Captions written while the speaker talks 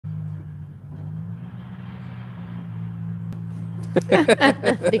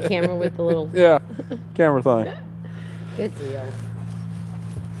The camera with the little. Yeah, camera thing. Good deal.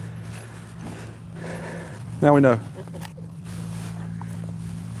 Now we know.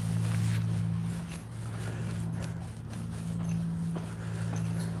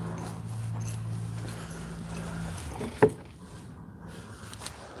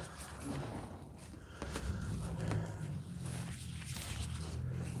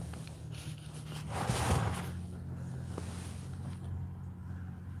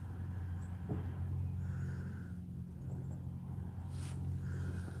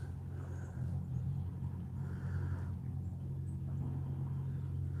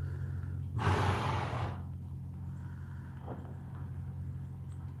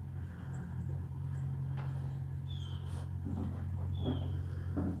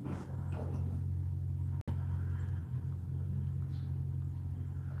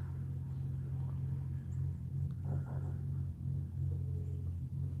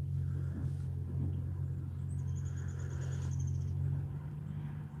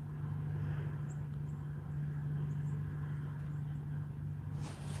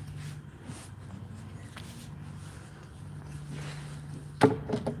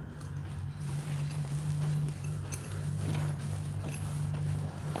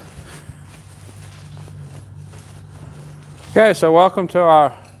 Okay, so welcome to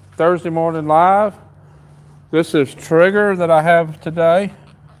our Thursday morning live. This is Trigger that I have today.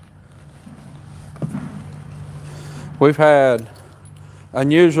 We've had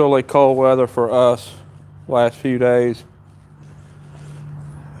unusually cold weather for us last few days.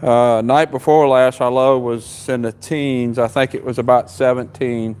 Night before last, our low was in the teens. I think it was about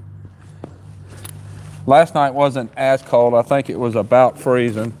 17. Last night wasn't as cold. I think it was about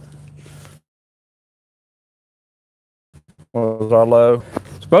freezing. Was our low.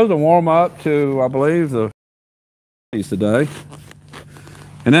 Supposed to warm up to, I believe, the 40s today.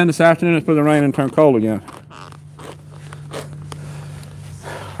 And then this afternoon it's supposed to rain and turn cold again.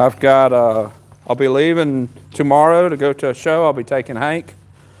 I've got, I'll be leaving tomorrow to go to a show. I'll be taking Hank.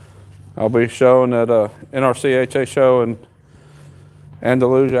 I'll be showing at a NRCHA show in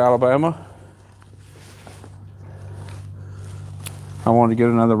Andalusia, Alabama. I wanted to get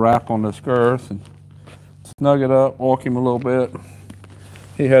another wrap on this girth and snug it up, walk him a little bit.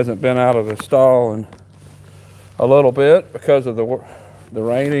 He hasn't been out of the stall in a little bit because of the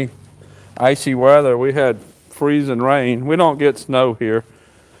rainy, icy weather. We had freezing rain. We don't get snow here.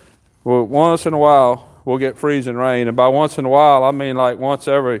 Well, once in a while, we'll get freezing rain. And by once in a while, I mean like once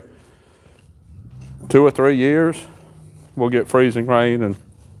every 2 or 3 years, we'll get freezing rain. And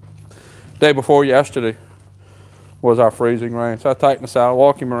day before yesterday was our freezing rain. So I tightened the saddle,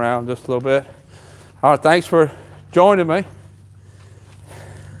 walk him around just a little bit. All right, thanks for joining me.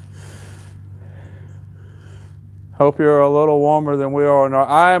 Hope you're a little warmer than we are.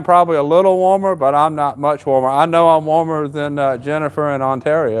 I am probably a little warmer, but I'm not much warmer. I know I'm warmer than Jennifer in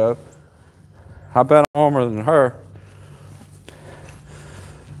Ontario. I bet I'm warmer than her.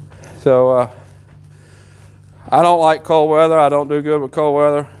 So I don't like cold weather. I don't do good with cold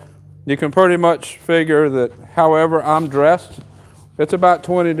weather. You can pretty much figure that however I'm dressed, it's about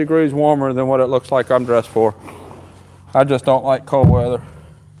 20 degrees warmer than what it looks like I'm dressed for. I just don't like cold weather.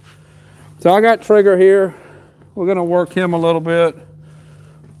 So I got Trigger here. We're going to work him a little bit.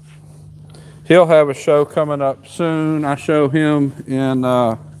 He'll have a show coming up soon. I show him in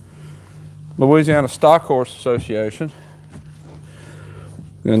Louisiana Stock Horse Association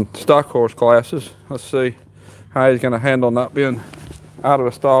in stock horse classes. Let's see how he's going to handle not being out of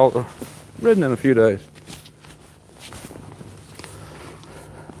a stall or ridden in a few days.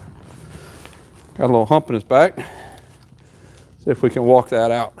 Got a little hump in his back. See if we can walk that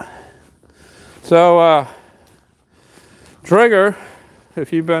out. So, Trigger,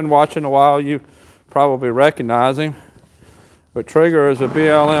 if you've been watching a while, you probably recognize him. But Trigger is a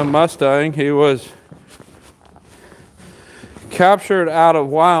BLM Mustang. He was captured out of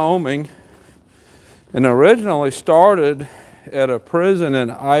Wyoming and originally started at a prison in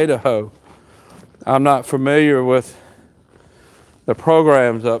Idaho. I'm not familiar with the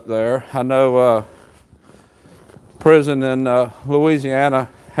programs up there. I know prison in Louisiana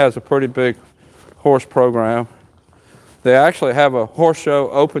has a pretty big horse program. They actually have a horse show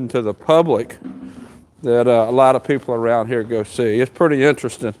open to the public that a lot of people around here go see. It's pretty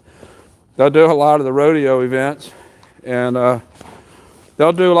interesting. They'll do a lot of the rodeo events, and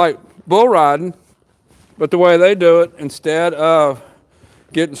they'll do like bull riding, but the way they do it, instead of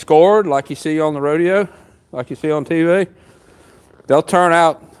getting scored like you see on the rodeo, like you see on TV, they'll turn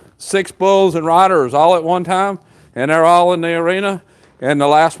out 6 bulls and riders all at one time, and they're all in the arena, and the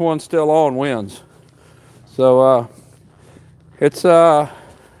last one still on wins. So It's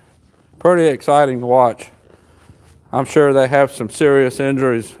pretty exciting to watch. I'm sure they have some serious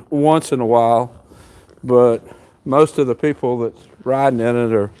injuries once in a while, but most of the people that's riding in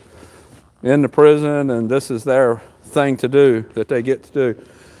it are in the prison, and this is their thing to do, that they get to do.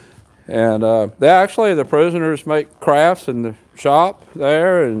 And the prisoners make crafts in the shop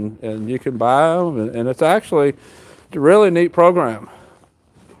there, and you can buy them, and it's actually a really neat program.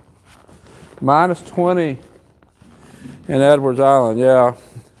 -20 in Edwards Island, yeah.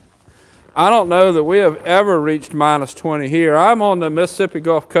 I don't know that we have ever reached -20 here. I'm on the Mississippi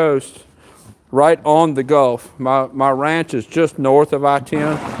Gulf Coast, right on the Gulf. My ranch is just north of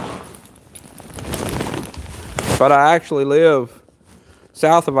I-10, but I actually live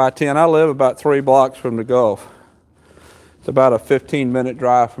south of I-10. I live about 3 blocks from the Gulf. It's about a 15-minute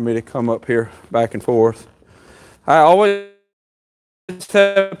drive for me to come up here back and forth. I always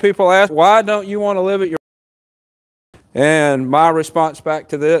have people ask, why don't you want to live at your... And my response back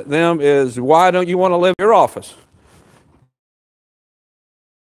to them is, why don't you want to live at your office?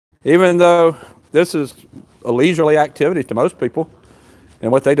 Even though this is a leisurely activity to most people,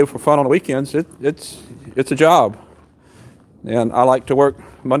 and what they do for fun on the weekends, it's a job. And I like to work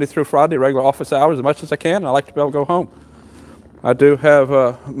Monday through Friday, regular office hours, as much as I can, and I like to be able to go home. I do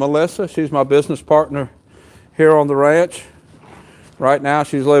have Melissa. She's my business partner here on the ranch. Right now,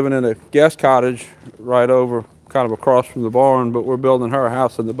 she's living in a guest cottage right over, kind of across from the barn, but we're building her a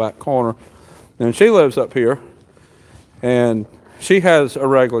house in the back corner. And she lives up here, and she has a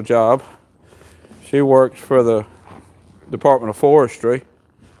regular job. She works for the Department of Forestry.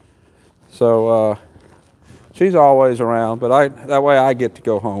 So she's always around, but that way I get to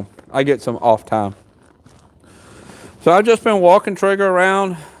go home. I get some off time. So I've just been walking Trigger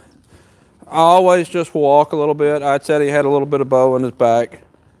around. I always just walk a little bit. I'd said he had a little bit of bow in his back,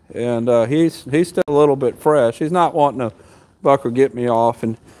 and he's still a little bit fresh. He's not wanting to buck or get me off,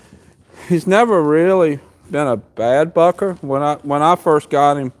 and he's never really been a bad bucker. When I first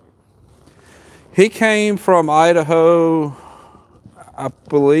got him, he came from Idaho. I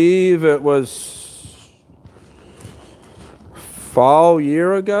believe it was fall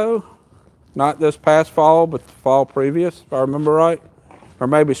year ago. Not this past fall, but the fall previous, if I remember right. Or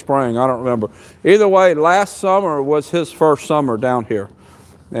maybe spring, I don't remember. Either way, last summer was his first summer down here.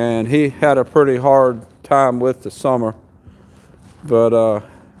 And he had a pretty hard time with the summer. But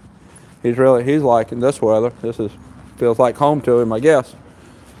he's liking this weather. Feels like home to him, I guess.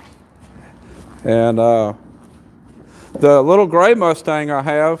 And the little gray Mustang I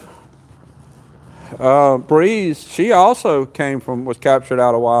have, Breeze, she also was captured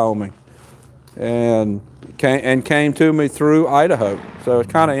out of Wyoming. And came to me through Idaho. So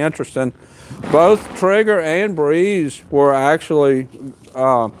it's kind of interesting. Both Trigger and Breeze were actually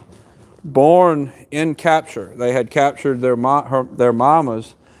born in capture. They had captured their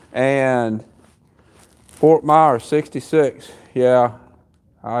mamas, and Fort Myers, 66. Yeah,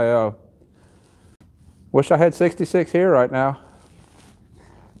 I wish I had 66 here right now.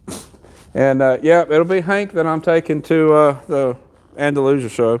 And yeah, it'll be Hank that I'm taking to the Andalusia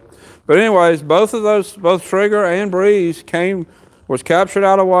show. But anyways, both Trigger and Breeze was captured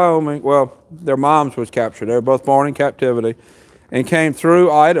out of Wyoming. Well, their moms was captured. They were both born in captivity and came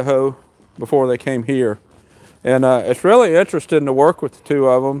through Idaho before they came here. And it's really interesting to work with the two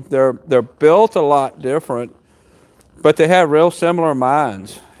of them. They're built a lot different, but they have real similar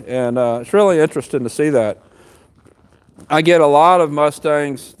minds. And it's really interesting to see that. I get a lot of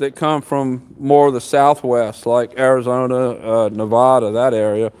Mustangs that come from more of the Southwest, like Arizona, Nevada, that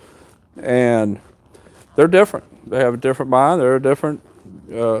area. And they're different. They have a different mind. They're different.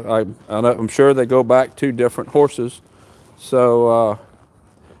 I'm sure they go back to different horses. So a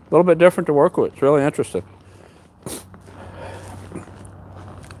little bit different to work with. It's really interesting.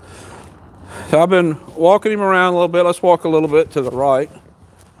 So I've been walking him around a little bit. Let's walk a little bit to the right.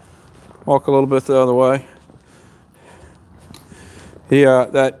 Walk a little bit the other way.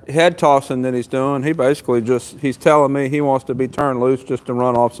 That head tossing that he's doing, he basically he's telling me he wants to be turned loose just to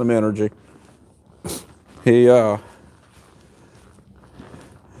run off some energy. He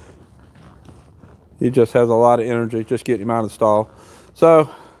just has a lot of energy, just getting him out of the stall. So I'm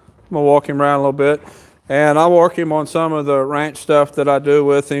gonna walk him around a little bit, and I'll work him on some of the ranch stuff that I do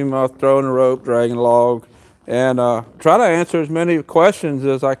with him, throwing a rope, dragging a log, and try to answer as many questions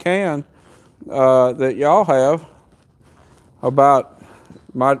as I can that y'all have about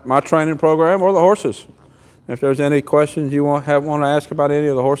my training program or the horses. If there's any questions you want to ask about any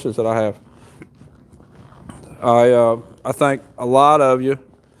of the horses that I have. I think a lot of you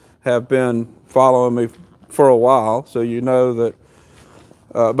have been following me for a while, so you know that,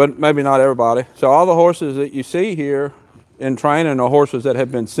 but maybe not everybody. So all the horses that you see here in training are horses that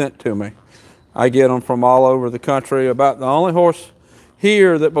have been sent to me. I get them from all over the country. About the only horse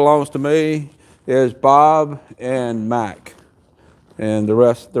here that belongs to me is Bob and Mac, and the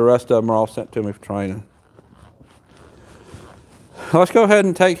rest of them are all sent to me for training. Let's go ahead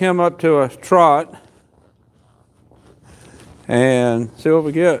and take him up to a trot and see what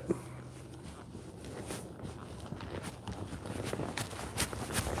we get.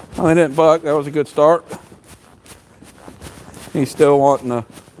 Oh, he didn't buck. That was a good start. He's still wanting to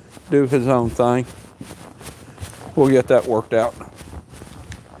do his own thing. We'll get that worked out.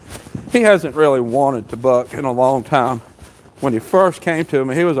 He hasn't really wanted to buck in a long time. When he first came to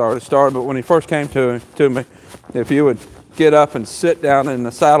me, he was already started, but when he first came to me, if you would get up and sit down in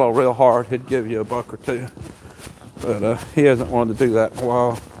the saddle real hard, he'd give you a buck or two. But he hasn't wanted to do that in a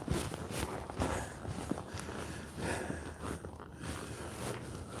while.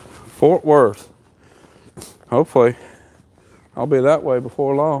 Fort Worth. Hopefully, I'll be that way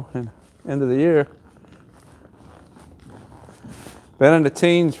before long, and end of the year. Been in the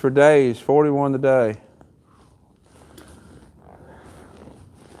teens for days, 41 a day.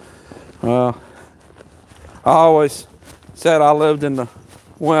 Well, I always said I lived in the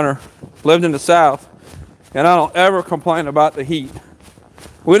winter, lived in the South, and I don't ever complain about the heat.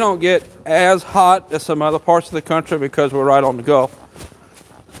 We don't get as hot as some other parts of the country because we're right on the Gulf.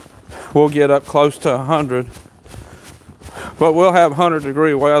 We'll get up close to 100, but we'll have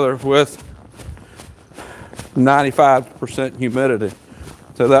 100-degree weather with 95% humidity.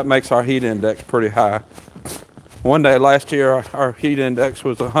 So that makes our heat index pretty high. One day last year, our heat index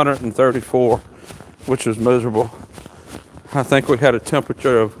was 134, which was miserable. I think we had a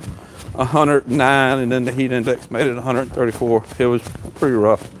temperature of 109, and then the heat index made it 134. It was pretty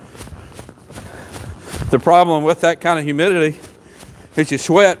rough. The problem with that kind of humidity is you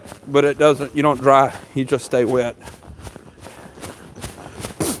sweat, but you don't dry, you just stay wet.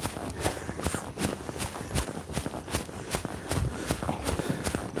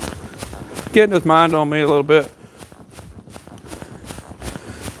 Getting his mind on me a little bit.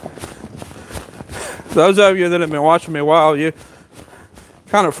 Those of you that have been watching me a while, you're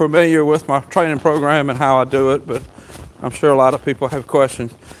kind of familiar with my training program and how I do it, but I'm sure a lot of people have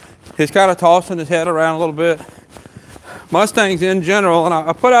questions. He's kind of tossing his head around a little bit. Mustangs in general, and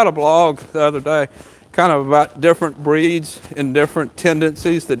I put out a blog the other day, kind of about different breeds and different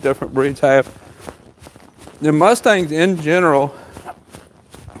tendencies that different breeds have. The Mustangs in general,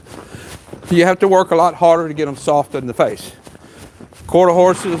 you have to work a lot harder to get them soft in the face. Quarter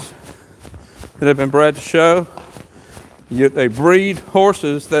horses that have been bred to show, they breed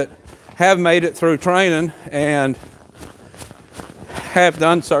horses that have made it through training and have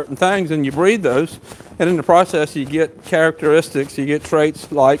done certain things, and you breed those, and in the process you get characteristics, you get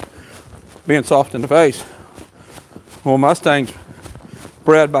traits like being soft in the face. Well, Mustangs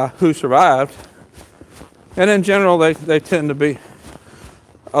bred by who survived, and in general they tend to be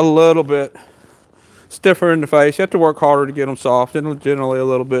a little bit stiffer in the face. You have to work harder to get them soft, and generally a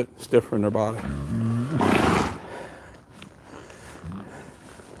little bit stiffer in their body.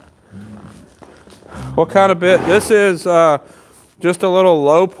 What kind of bit? This is just a little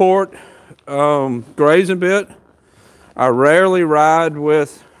low port grazing bit. I rarely ride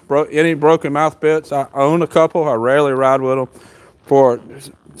with any broken mouth bits. I own a couple. I rarely ride with them for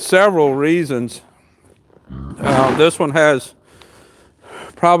several reasons. This one has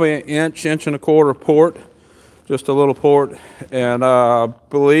probably an inch and a quarter port, just a little port, and I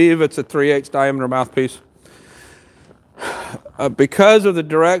believe it's a 3/8 diameter mouthpiece. Because of the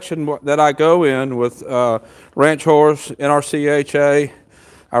direction that I go in with ranch horse, NRCHA,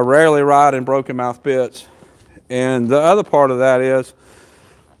 I rarely ride in broken mouth bits. And the other part of that is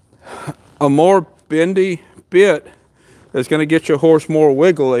a more bendy bit is going to get your horse more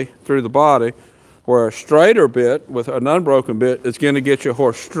wiggly through the body, where a straighter bit with an unbroken bit is going to get your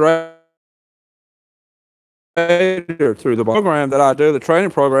horse straighter through the body. The program that I do, the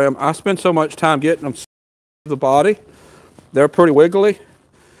training program, I spend so much time getting them through the body. They're pretty wiggly.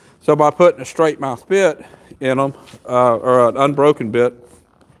 So by putting a straight mouth bit in them, or an unbroken bit,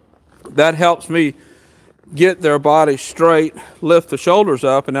 that helps me get their body straight, lift the shoulders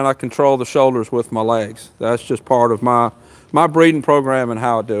up, and then I control the shoulders with my legs. That's just part of my breeding program and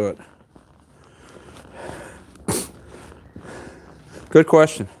how I do it. Good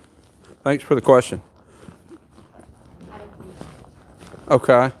question. Thanks for the question.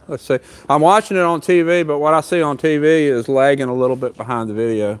 Okay, let's see. I'm watching it on TV, but what I see on TV is lagging a little bit behind the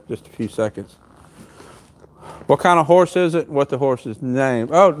video, just a few seconds. What kind of horse is it? What the horse's name?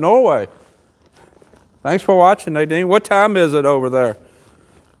 Oh, Norway. Thanks for watching, Nadine. What time is it over there?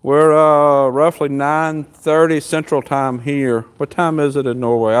 We're roughly 9:30 Central Time here. What time is it in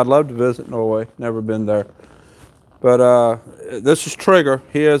Norway? I'd love to visit Norway. Never been there. But this is Trigger.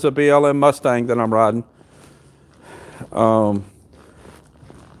 He is a BLM Mustang that I'm riding. I'm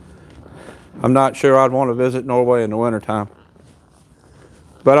not sure I'd want to visit Norway in the wintertime.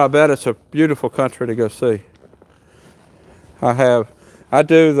 But I bet it's a beautiful country to go see. I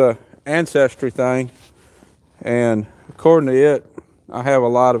do the ancestry thing, and according to it, I have a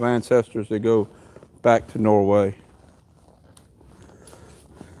lot of ancestors that go back to Norway.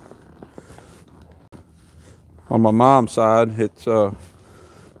 On my mom's side, it's a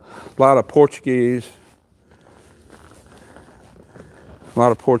lot of Portuguese,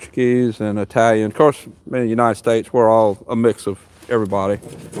 and Italian. Of course, in the United States, we're all a mix of everybody.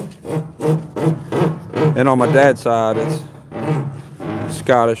 And on my dad's side, it's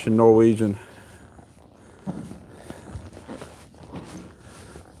Scottish and Norwegian.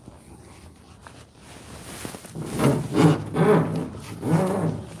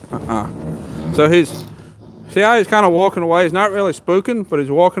 So see how he's kind of walking away? He's not really spooking, but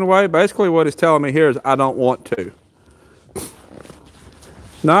he's walking away. Basically what he's telling me here is, I don't want to.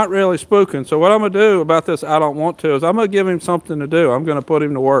 Not really spooking. So what I'm going to do about this I don't want to is I'm going to give him something to do. I'm going to put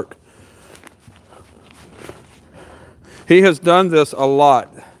him to work. He has done this a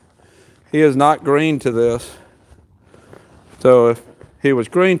lot. He is not green to this. So if he was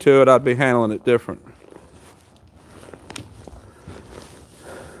green to it, I'd be handling it different.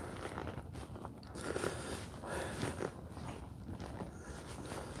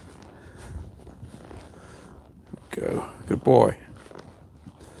 Go. Good boy.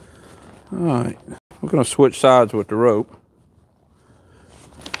 All right. We're going to switch sides with the rope.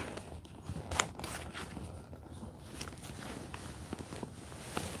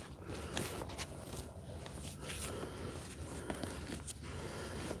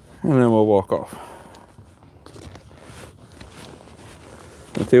 And then we'll walk off.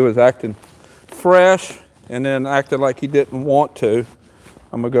 If he was acting fresh and then acted like he didn't want to,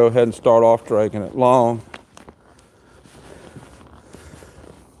 I'm going to go ahead and start off dragging it long.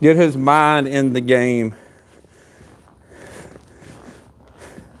 Get his mind in the game.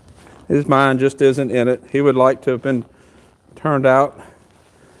 His mind just isn't in it. He would like to have been turned out.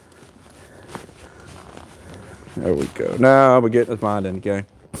 There we go. Now we're getting his mind in the game.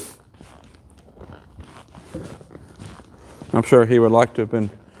 I'm sure he would like to have been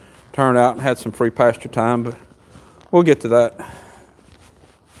turned out and had some free pasture time, but we'll get to that.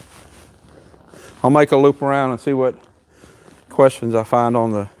 I'll make a loop around and see what questions I find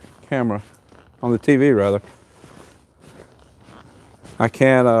on the camera, on the TV rather. I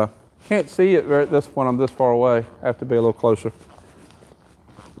can't see it at this point. I'm this far away. I have to be a little closer.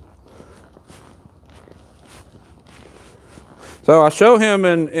 So I show him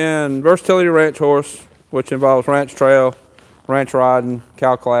in Versatility Ranch Horse, which involves ranch trail, ranch riding,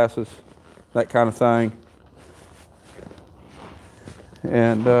 cow classes, that kind of thing.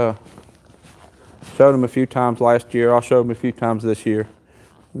 And showed him a few times last year. I'll show him a few times this year.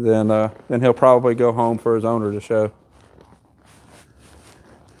 Then he'll probably go home for his owner to show.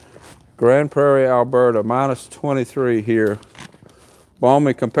 Grand Prairie, Alberta, minus 23 here.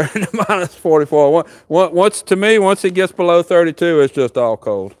 Balmy compared to minus 44. Once it gets below 32, it's just all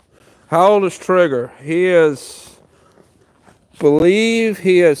cold. How old is Trigger? He is, believe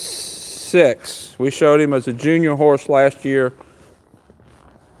he is 6. We showed him as a junior horse last year.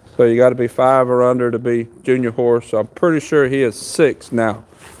 So you got to be 5 or under to be junior horse. So I'm pretty sure he is 6 now.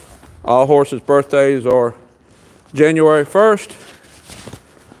 All horses' birthdays are January 1st.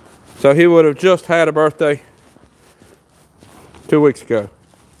 So he would have just had a birthday 2 weeks ago.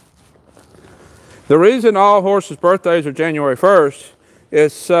 The reason all horses' birthdays are January 1st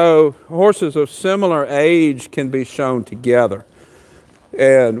is so horses of similar age can be shown together.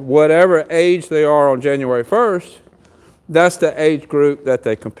 And whatever age they are on January 1st, that's the age group that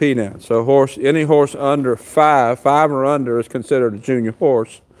they compete in. So any horse under 5 or under is considered a junior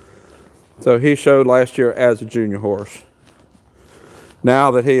horse. So he showed last year as a junior horse. Now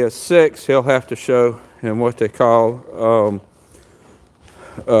that he is 6, he'll have to show in what they call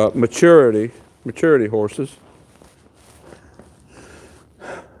maturity horses.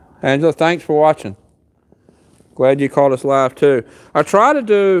 Angela, thanks for watching. Glad you caught us live too.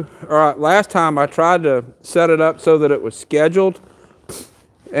 Last time I tried to set it up so that it was scheduled,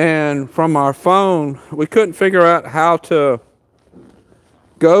 and from our phone we couldn't figure out how to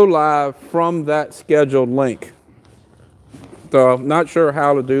go live from that scheduled link. So I'm not sure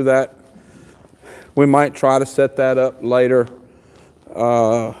how to do that. We might try to set that up later.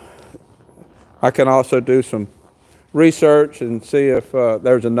 I can also do some research and see if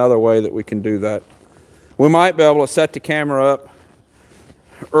there's another way that we can do that. We might be able to set the camera up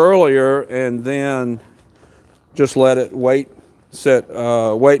earlier and then just let it waiting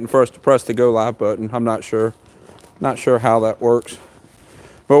for us to press the go live button. I'm not sure how that works,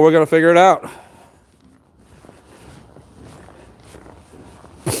 but we're going to figure it out.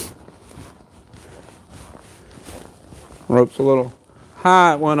 Rope's a little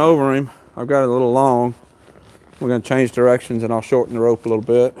high, it went over him. I've got it a little long. We're going to change directions and I'll shorten the rope a little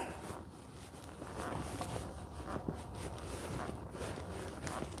bit.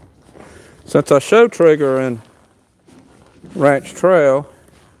 Since I show Trigger in Ranch Trail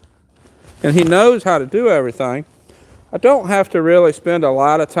and he knows how to do everything, I don't have to really spend a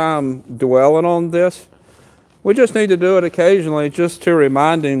lot of time dwelling on this. We just need to do it occasionally just to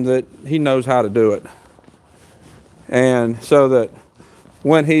remind him that he knows how to do it. And so that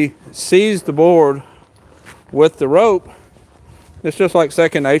when he sees the board with the rope, it's just like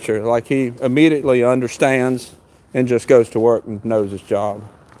second nature. Like he immediately understands and just goes to work and knows his job.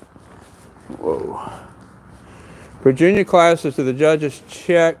 Whoa. For junior classes, do the judges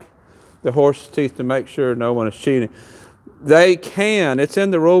check the horse's teeth to make sure no one is cheating? They can. It's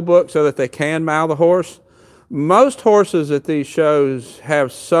in the rule book so that they can mouth the horse. Most horses at these shows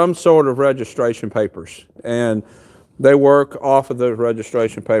have some sort of registration papers, and they work off of those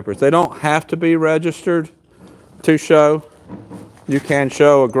registration papers. They don't have to be registered to show. You can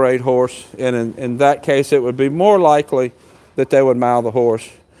show a great horse, and in that case, it would be more likely that they would mouth the horse.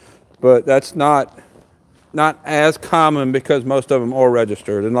 But that's not as common because most of them are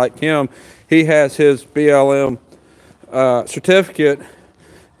registered. And like him, he has his BLM certificate,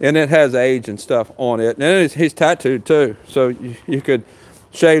 and it has age and stuff on it. And he's tattooed too, so you could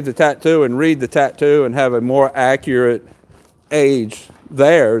shave the tattoo and read the tattoo and have a more accurate age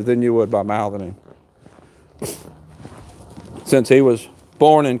there than you would by mouthing him. Since he was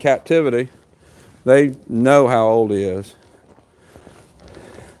born in captivity, they know how old he is.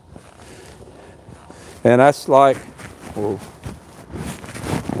 And that's like, whoa,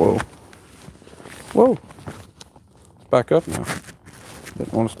 whoa, whoa. Back up now.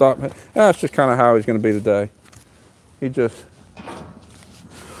 Didn't want to stop. That's just kind of how he's going to be today. He just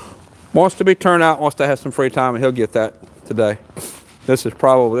wants to be turned out, wants to have some free time, and he'll get that today. This is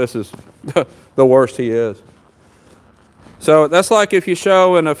the worst he is. So that's like if you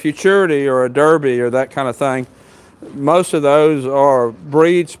show in a futurity or a derby or that kind of thing. Most of those are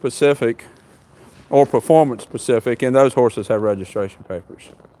breed specific or performance specific, and those horses have registration papers.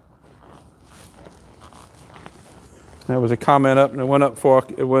 There was a comment up, and it went up before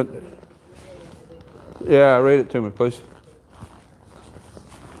it went. Yeah, read it to me, please.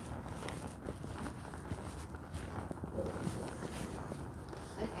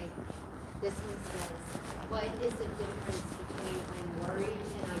 Okay, this one says, what is the difference between I'm worried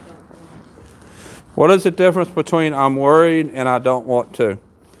and I don't want to? What is the difference between I'm worried and I don't want to?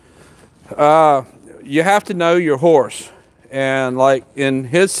 You have to know your horse. And like in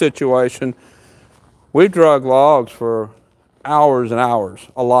his situation, we drug logs for hours and hours,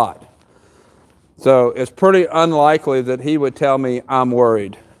 a lot. So it's pretty unlikely that he would tell me I'm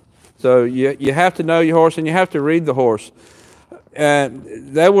worried. So you have to know your horse, and you have to read the horse. And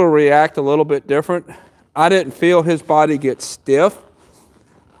they will react a little bit different. I didn't feel his body get stiff.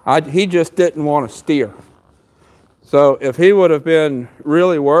 He just didn't want to steer. So if he would have been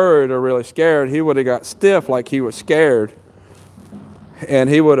really worried or really scared, he would have got stiff like he was scared. And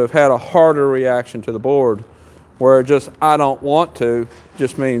he would have had a harder reaction to the board, where just I don't want to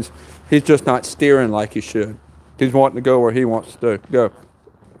just means he's just not steering like he should. He's wanting to go where he wants to go.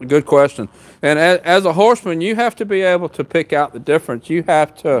 Good question. And as a horseman, you have to be able to pick out the difference. You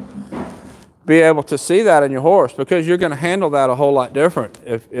have to be able to see that in your horse, because you're going to handle that a whole lot different.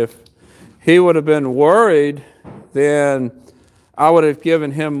 If he would have been worried, then I would have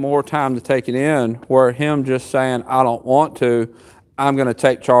given him more time to take it in, where him just saying, I don't want to, I'm going to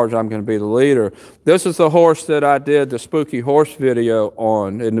take charge, I'm going to be the leader. This is the horse that I did the spooky horse video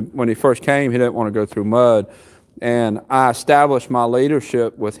on. And when he first came, he didn't want to go through mud. And I established my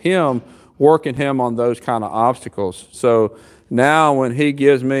leadership with him, working him on those kind of obstacles. So now when he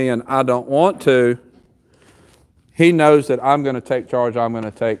gives me an I don't want to, he knows that I'm going to take charge, I'm going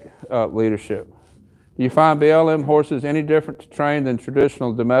to take leadership. Do you find BLM horses any different to train than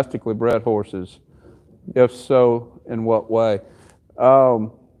traditional domestically bred horses? If so, in what way?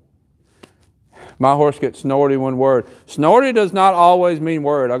 My horse gets snorty one word. Snorty does not always mean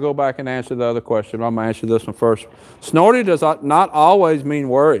worried. I'll go back and answer the other question. I'm going to answer this one first. Snorty does not always mean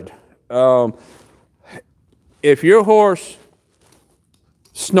worried. If your horse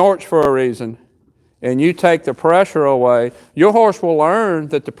snorts for a reason, and you take the pressure away, your horse will learn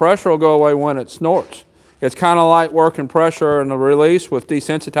that the pressure will go away when it snorts. It's kind of like working pressure and the release with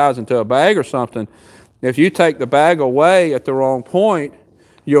desensitizing to a bag or something. If you take the bag away at the wrong point,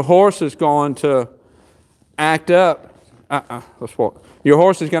 your horse is going to act up. Let's walk. Your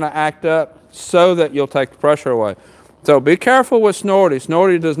horse is going to act up so that you'll take the pressure away. So be careful with snorty.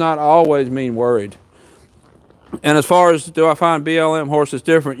 Snorty does not always mean worried. And as far as do I find BLM horses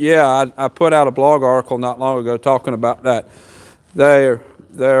different? Yeah, I put out a blog article not long ago talking about that.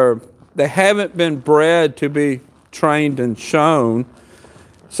 They haven't been bred to be trained and shown,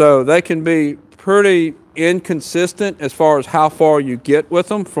 so they can be pretty inconsistent as far as how far you get with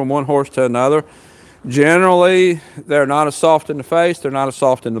them from one horse to another. Generally, they're not as soft in the face, they're not as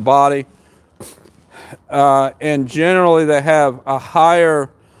soft in the body, and generally they have a higher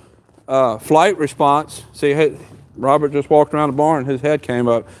flight response. See, hey, Robert just walked around the barn, his head came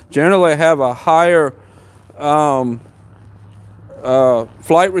up. Generally have a higher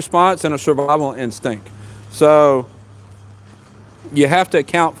flight response and a survival instinct. So you have to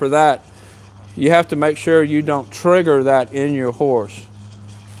account for that. You have to make sure you don't trigger that in your horse.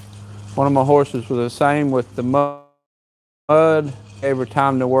 One of my horses was the same with the mud. Every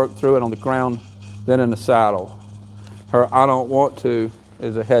time to work through it on the ground, then in the saddle. Her I don't want to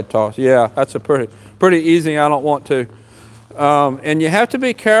is a head toss. Yeah, that's a pretty easy I don't want to. And you have to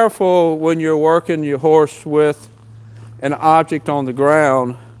be careful when you're working your horse with an object on the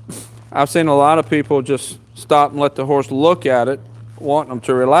ground. I've seen a lot of people just stop and let the horse look at it, wanting them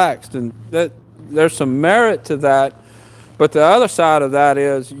to relax. And there's some merit to that. But the other side of that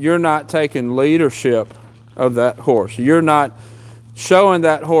is you're not taking leadership of that horse. You're not showing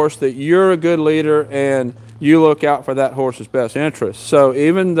that horse that you're a good leader and you look out for that horse's best interest. So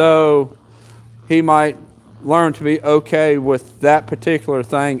even though he might learn to be okay with that particular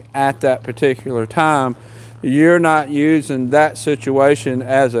thing at that particular time, you're not using that situation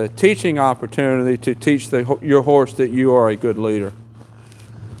as a teaching opportunity to teach your horse that you are a good leader.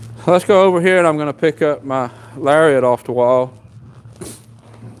 Let's go over here and I'm going to pick up my lariat off the wall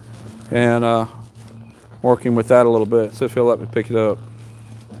and working with that a little bit. See if he'll let me pick it up.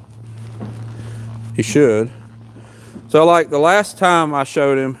 He should. So like the last time I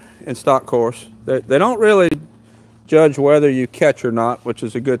showed him in stock course, they don't really judge whether you catch or not, which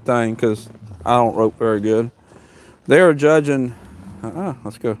is a good thing because I don't rope very good. They're judging,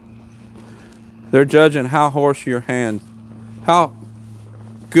 let's go. They're judging how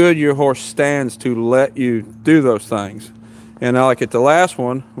good your horse stands to let you do those things. And like at the last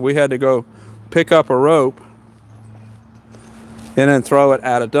one, we had to go pick up a rope and then throw it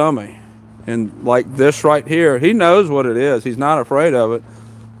at a dummy. And like this right here, he knows what it is. He's not afraid of it,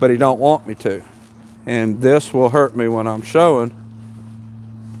 but he don't want me to. And this will hurt me when I'm showing.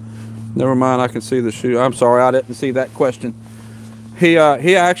 Never mind, I can see the shoe. I'm sorry, I didn't see that question. He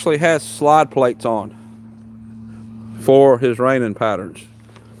actually has slide plates on for his reining patterns.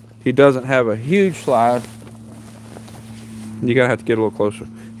 He doesn't have a huge slide. You're gonna have to get a little closer.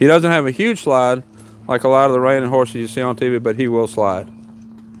 He doesn't have a huge slide like a lot of the reining horses you see on TV, but he will slide.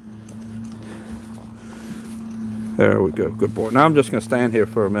 There we go, good boy. Now I'm just gonna stand here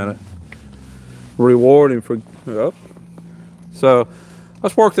for a minute. Reward him for, So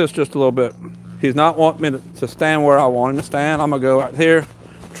let's work this just a little bit. He's not wanting me to stand where I want him to stand. I'm gonna go out here,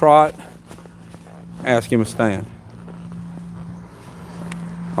 trot, ask him to stand.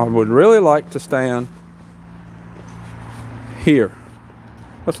 I would really like to stand here.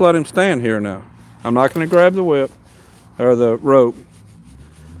 Let's let him stand here now. I'm not gonna grab the whip or the rope.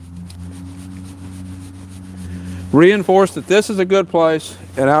 Reinforce that this is a good place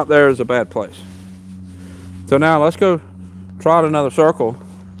and out there is a bad place. So now let's go trot another circle.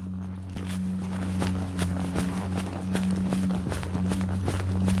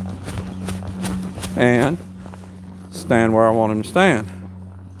 And stand where I want him to stand.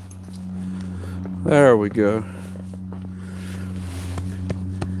 There we go.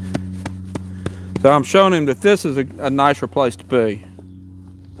 So I'm showing him that this is a nicer place to be.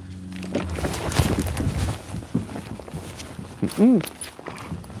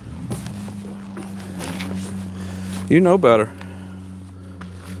 You know better.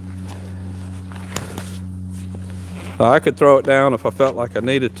 So I could throw it down if I felt like I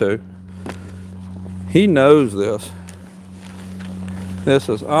needed to. He knows this. This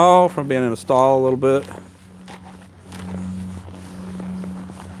is all from being in a stall a little bit.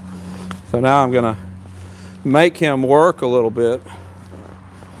 So now I'm gonna make him work a little bit.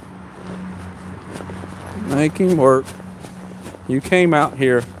 Make him work. You came out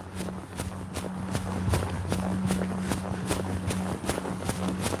here.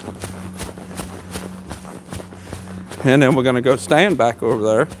 And then we're gonna go stand back over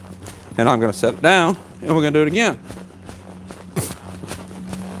there, and I'm gonna set it down, and we're gonna do it again.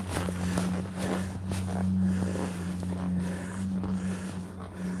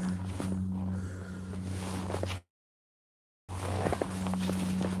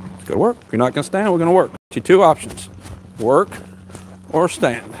 It's gonna work. If you're not gonna stand, we're gonna work. See, two options: work or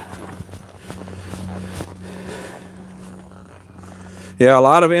stand. Yeah, a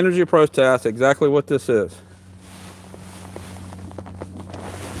lot of energy approach tasks, exactly what this is.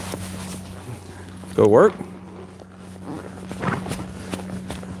 Go work.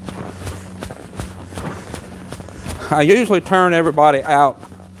 I usually turn everybody out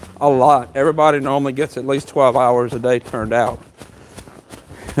a lot. Everybody normally gets at least 12 hours a day turned out.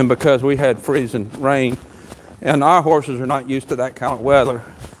 And because we had freezing rain, and our horses are not used to that kind of weather,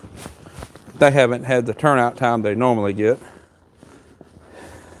 they haven't had the turnout time they normally get.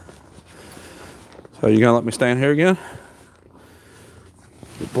 So you gonna let me stand here again?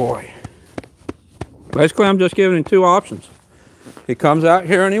 Good boy. Basically, I'm just giving him two options. He comes out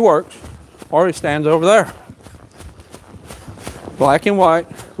here and he works, or he stands over there. Black and white,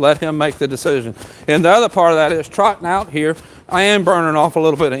 let him make the decision. And the other part of that is trotting out here, I am burning off a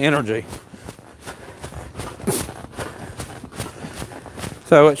little bit of energy.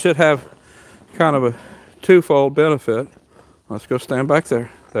 So it should have kind of a twofold benefit. Let's go stand back there.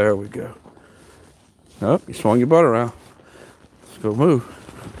 There we go. Oh, you swung your butt around. Let's go move.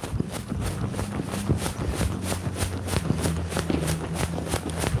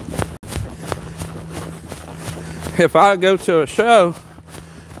 If I go to a show,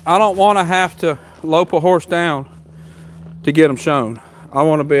 I don't want to have to lope a horse down to get them shown. I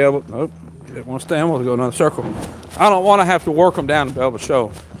want to be able, nope, didn't want to stand, we'll go another circle. I don't want to have to work them down to be able to show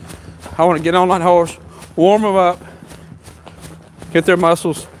them. I want to get on that horse, warm them up, get their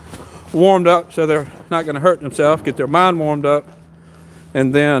muscles warmed up so they're not going to hurt themselves, get their mind warmed up,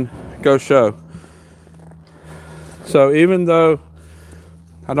 and then go show. So even though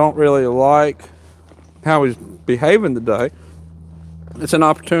I don't really like how he's behaving today, it's an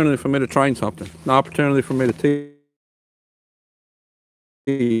opportunity for me to train something, an opportunity for me to teach.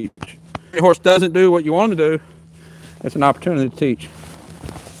 If your horse doesn't do what you want to do, it's an opportunity to teach.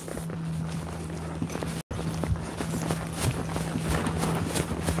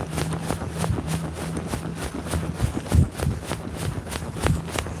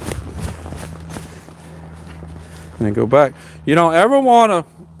 And then go back. You don't ever want to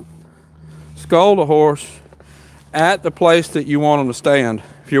scold a horse at the place that you want them to stand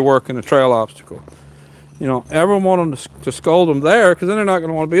if you're working a trail obstacle. You don't ever want them to scold them there, because then they're not going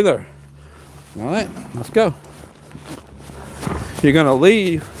to want to be there. All right, let's go. You're going to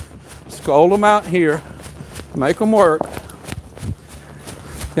leave, scold them out here, make them work.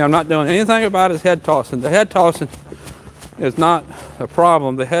 Yeah, I'm not doing anything about his head tossing. The head tossing is not a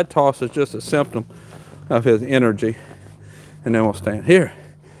problem. The head toss is just a symptom of his energy. And then we'll stand here.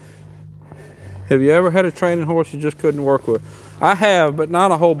 Have you ever had a training horse you just couldn't work with? I have, but not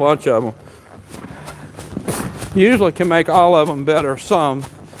a whole bunch of them. Usually can make all of them better, some.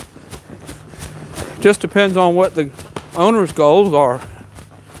 Just depends on what the owner's goals are.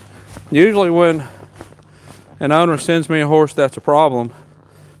 Usually when an owner sends me a horse that's a problem,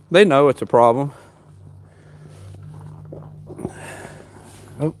 they know it's a problem.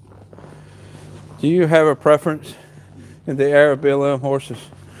 Oh. Do you have a preference in the area of BLM horses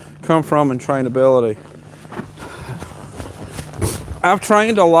come from and trainability? I've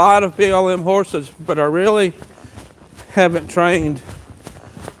trained a lot of BLM horses, but I really haven't trained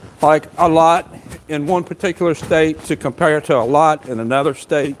like a lot in one particular state to compare to a lot in another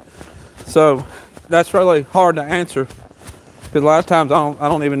state. So that's really hard to answer, because a lot of times I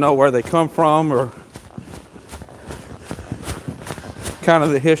don't even know where they come from or kind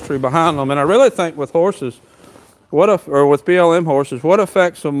of the history behind them. And I really think with horses, or with BLM horses, what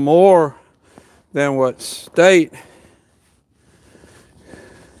affects them more than what state?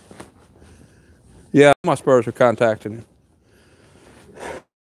 Yeah, my spurs are contacting him.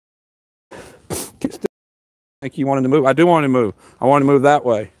 I think you wanted to move. I do want him to move. I want him to move that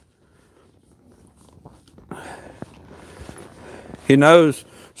way. He knows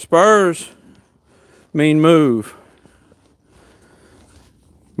spurs mean move.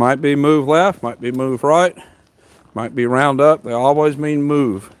 Might be move left, might be move right, might be round up. They always mean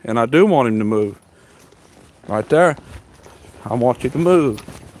move. And I do want him to move. Right there. I want you to move.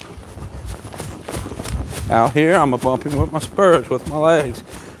 Out here, I'm going to bump him with my spurs, with my legs.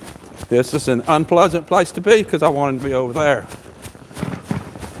 This is an unpleasant place to be because I want him to be over there.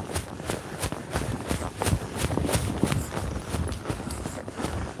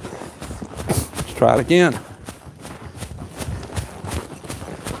 Let's try it again.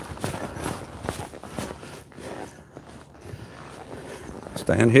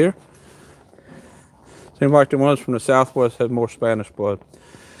 Stand here. Seems like the ones from the Southwest have more Spanish blood.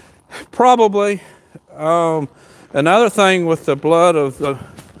 Probably. Another thing with the blood of the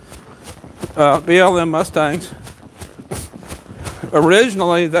BLM Mustangs,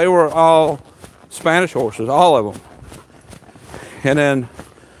 originally they were all Spanish horses, all of them. And then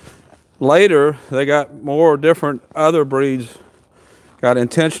later they got more different other breeds, got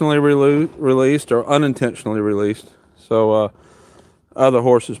intentionally released or unintentionally released. So other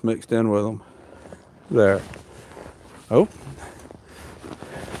horses mixed in with them there. Oh,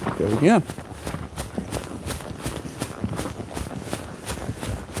 go again.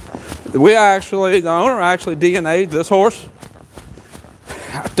 The owner actually DNA'd this horse.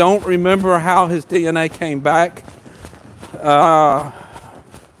 I don't remember how his DNA came back. If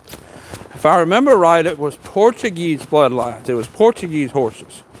I remember right, it was Portuguese bloodlines. It was Portuguese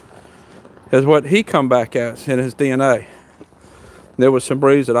horses is what he come back as in his DNA. There was some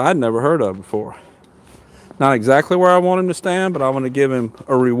breeds that I'd never heard of before. Not exactly where I want him to stand, but I want to give him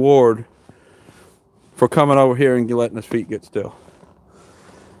a reward for coming over here and letting his feet get still.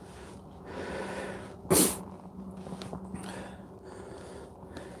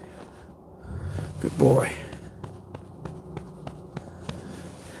 Good boy.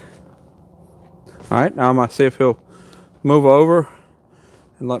 All right, now I'm going to see if he'll move over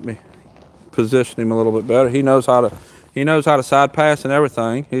and let me position him a little bit better. He knows how to side pass and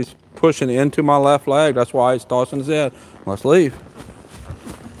everything. He's pushing into my left leg. That's why he's tossing his head. Let's leave.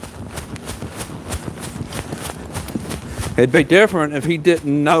 It'd be different if he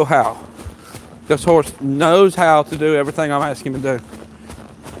didn't know how. This horse knows how to do everything I'm asking him to do.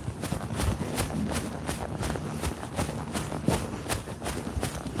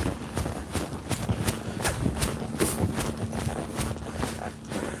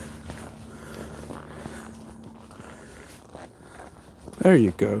 There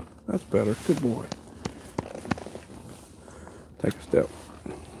you go. That's better. Good boy. Take a step.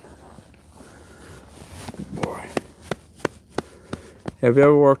 Good boy. Have you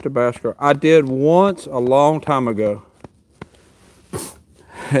ever worked a Basker? I did once a long time ago.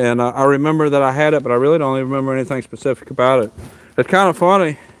 And I remember that I had it, but I really don't even remember anything specific about it. It's kind of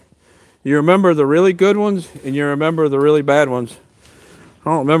funny. You remember the really good ones and you remember the really bad ones. I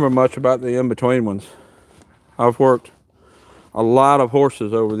don't remember much about the in-between ones. I've worked a lot of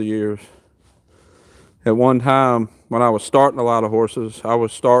horses over the years. At one time, when I was starting a lot of horses, I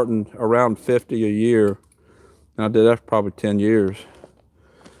was starting around 50 a year. And I did that for probably 10 years.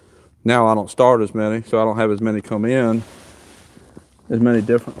 Now I don't start as many, so I don't have as many come in, as many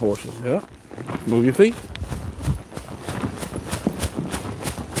different horses. Yeah, move your feet.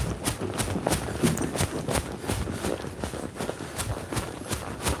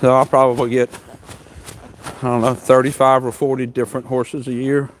 So I'll probably get, I don't know, 35 or 40 different horses a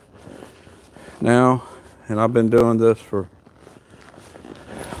year now. And I've been doing this for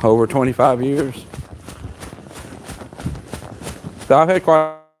over 25 years. So I've had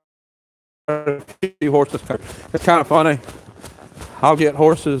quite a few horses. It's kind of funny. I'll get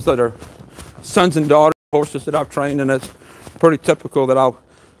horses that are sons and daughters, horses that I've trained, and it's pretty typical that I'll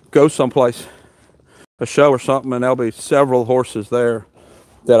go someplace, a show or something, and there'll be several horses there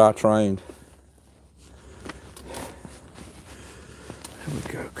that I trained. There we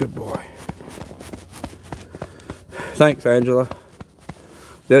go, good boy. Thanks, Angela.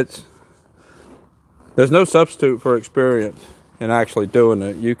 There's no substitute for experience in actually doing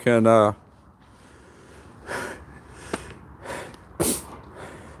it. You can,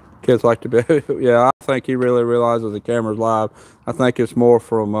 kids like to be, yeah, I think he really realizes the camera's live. I think it's more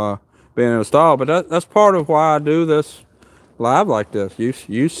from being in a stall, but that's part of why I do this live like this.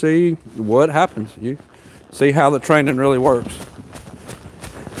 You see what happens. You see how the training really works.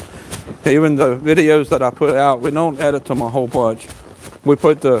 Even the videos that I put out, we don't edit them a whole bunch. We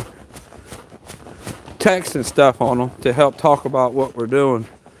put the text and stuff on them to help talk about what we're doing.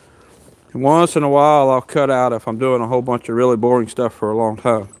 And once in a while, I'll cut out if I'm doing a whole bunch of really boring stuff for a long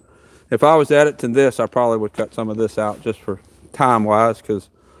time. If I was editing this, I probably would cut some of this out just for time-wise, because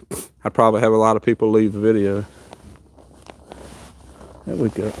I'd probably have a lot of people leave the video. There we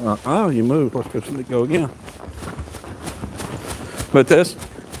go. Oh, you moved. Let's go again. But this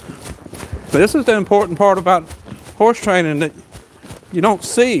is the important part about horse training that you don't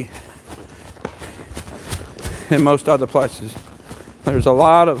see in most other places. There's a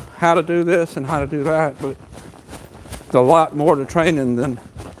lot of how to do this and how to do that, but there's a lot more to training than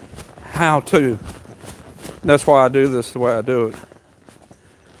how to. That's why I do this the way I do it.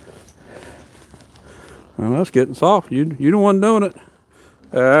 Well, that's getting soft. You the one doing it.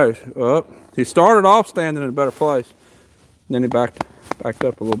 He started off standing in a better place. Then he backed Backed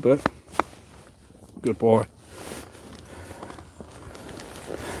up a little bit. Good boy.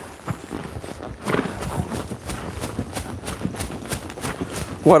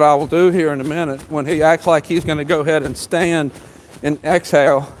 What I will do here in a minute, when he acts like he's going to go ahead and stand and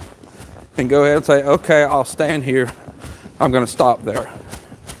exhale and go ahead and say, okay, I'll stand here, I'm going to stop there.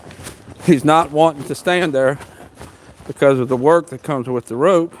 He's not wanting to stand there because of the work that comes with the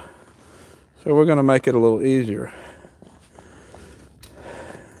rope, so we're going to make it a little easier.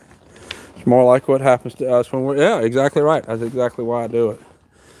 It's more like what happens to us when we're, yeah, exactly right. That's exactly why I do it.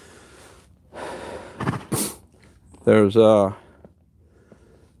 There's a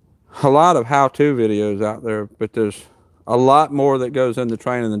lot of how-to videos out there, but there's a lot more that goes into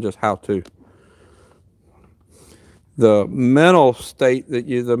training than just how-to. The mental state that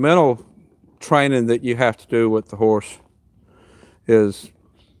the mental training that you have to do with the horse is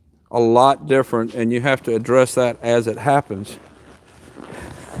a lot different, and you have to address that as it happens.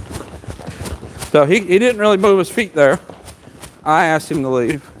 So he didn't really move his feet there. I asked him to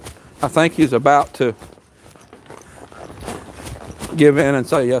leave. I think he's about to give in and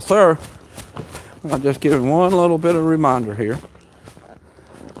say, yes, sir. I'll just give him one little bit of a reminder here.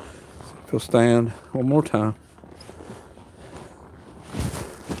 If he'll stand one more time.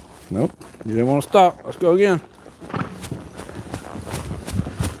 Nope, you didn't want to stop. Let's go again.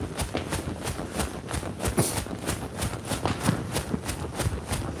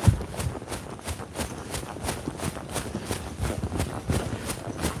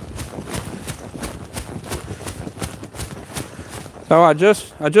 So I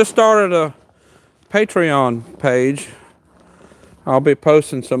just started a Patreon page. I'll be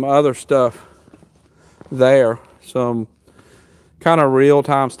posting some other stuff there, some kind of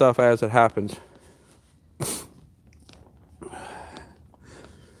real-time stuff as it happens.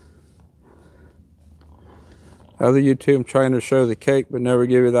 Other YouTube trainers show the cake but never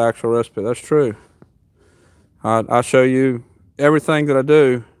give you the actual recipe. That's true. I show you everything that I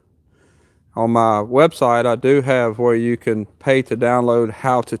do. On my website, I do have where you can pay to download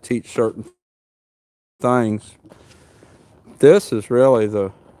how to teach certain things. This is really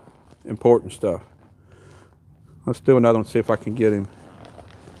the important stuff. Let's do another one, see if I can get him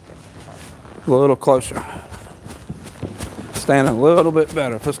a little closer. Standing a little bit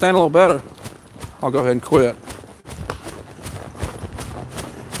better. If I stand a little better, I'll go ahead and quit.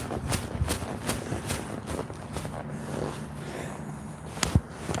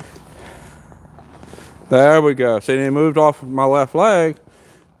 There we go. See, he moved off my left leg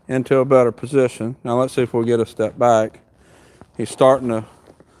into a better position. Now let's see if we'll get a step back. He's starting to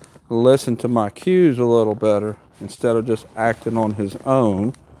listen to my cues a little better instead of just acting on his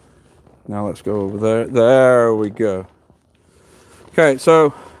own. Now let's go over there. There we go. Okay,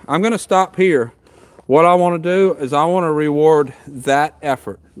 so I'm going to stop here. What I want to do is I want to reward that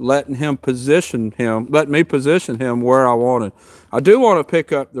effort, letting me position him where I wanted. I do want to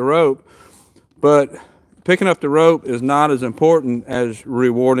pick up the rope, but picking up the rope is not as important as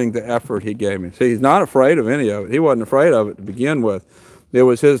rewarding the effort he gave me. See, he's not afraid of any of it. He wasn't afraid of it to begin with. It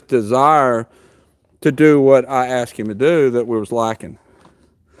was his desire to do what I asked him to do that was lacking.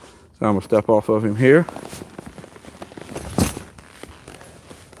 So I'm going to step off of him here.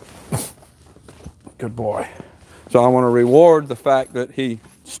 Good boy. So I want to reward the fact that he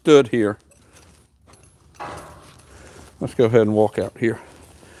stood here. Let's go ahead and walk out here.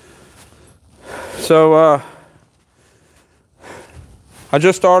 So I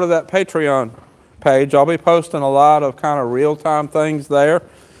just started that Patreon page. I'll be posting a lot of kind of real-time things there.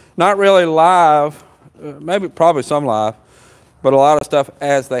 Not really live, probably some live, but a lot of stuff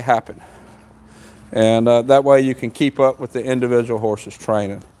as they happen. And that way you can keep up with the individual horses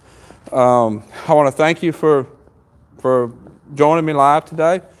training. I want to thank you for joining me live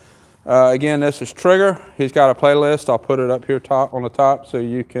today. Again, this is Trigger. He's got a playlist. I'll put it up here on the top so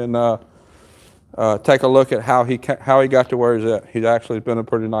you can take a look at how he got to where he's at. He's actually been a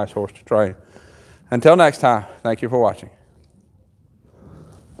pretty nice horse to train. Until next time, thank you for watching.